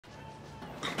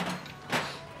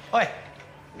Oi,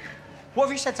 what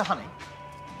have you said to Honey?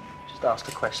 Just asked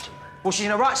a question. Well, she's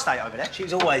in a right state over there.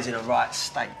 She's always in a right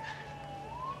state.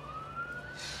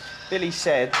 Billy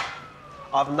said,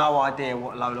 I've no idea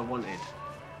what Lola wanted.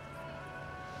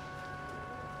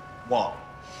 What?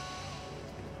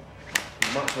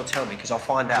 You might as well tell me, because I'll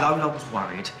find out. Lola was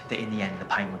worried that in the end the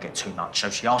pain would get too much, so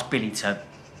she asked Billy to,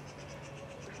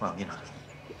 well, you know.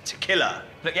 To kill her?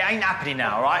 Look, it ain't happening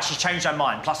now, all right? She's changed her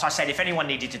mind. Plus, I said if anyone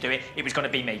needed to do it, it was going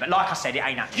to be me. But like I said, it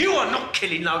ain't happening. You are not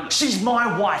killing Lola. She's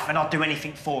my wife and I'd do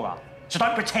anything for her. So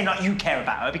don't pretend like you care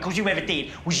about her, because you ever did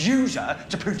was use her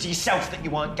to prove to yourself that you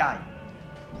weren't gay.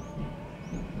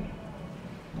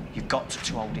 You've got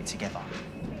to hold it together.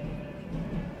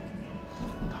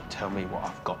 Don't tell me what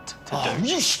I've got to Oh, do.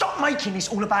 you stop making this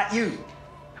all about you.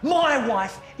 My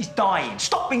wife is dying.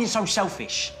 Stop being so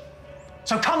selfish.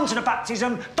 So come to the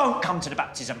baptism, don't come to the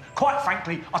baptism. Quite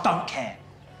frankly, I don't care.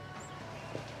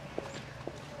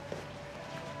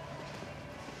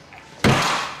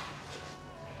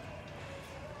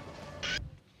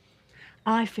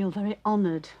 I feel very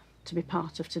honoured to be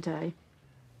part of today.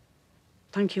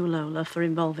 Thank you, Lola, for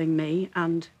involving me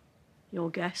and your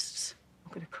guests.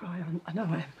 I'm going to cry. I know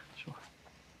I am. Sure.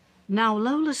 Now,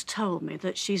 Lola's told me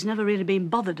that she's never really been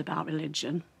bothered about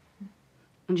religion.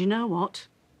 And you know what?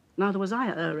 Neither was I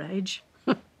at her age.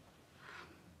 I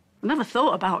never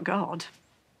thought about God.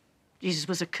 Jesus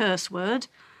was a curse word.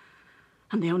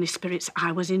 And the only spirits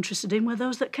I was interested in were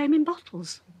those that came in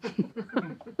bottles. I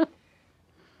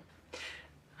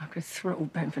could throttle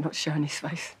Ben for not showing his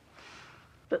face.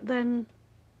 But then,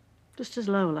 just as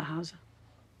Lola has,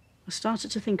 I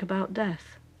started to think about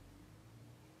death.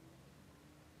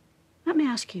 Let me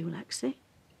ask you, Lexi,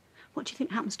 what do you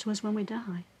think happens to us when we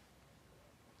die?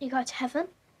 You go to heaven?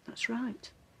 That's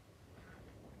right.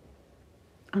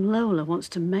 And Lola wants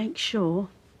to make sure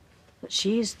that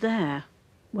she is there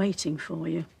waiting for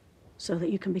you so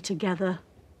that you can be together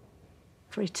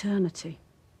for eternity.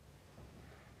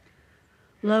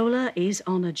 Lola is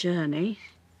on a journey,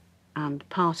 and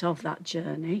part of that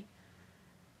journey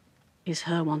is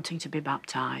her wanting to be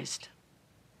baptised.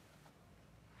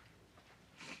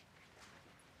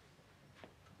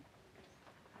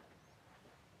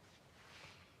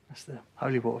 That's the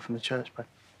holy water from the church, babe.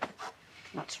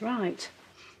 That's right.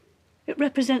 It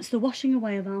represents the washing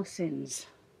away of our sins.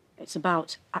 It's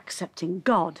about accepting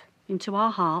God into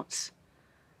our hearts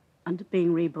and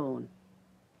being reborn.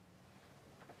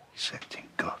 Accepting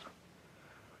God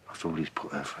after all he's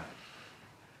put her through.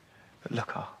 But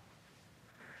look,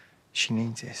 she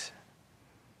needs this.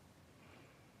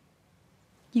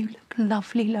 You look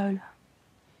lovely, Lola.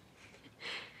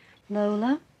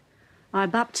 Lola, I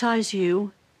baptise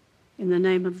you in the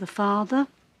name of the Father,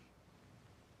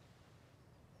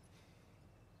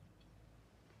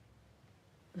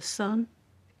 the Son,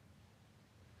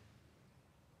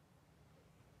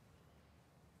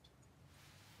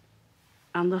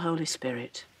 and the Holy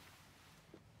Spirit.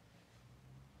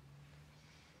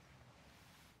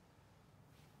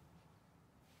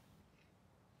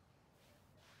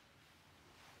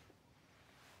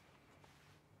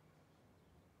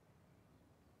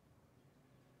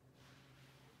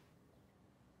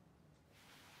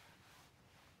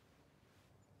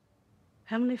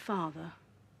 Heavenly Father,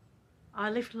 I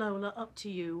lift Lola up to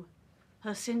you,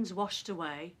 her sins washed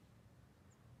away.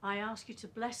 I ask you to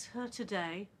bless her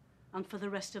today and for the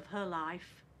rest of her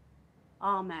life.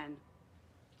 Amen.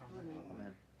 Amen.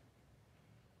 Amen.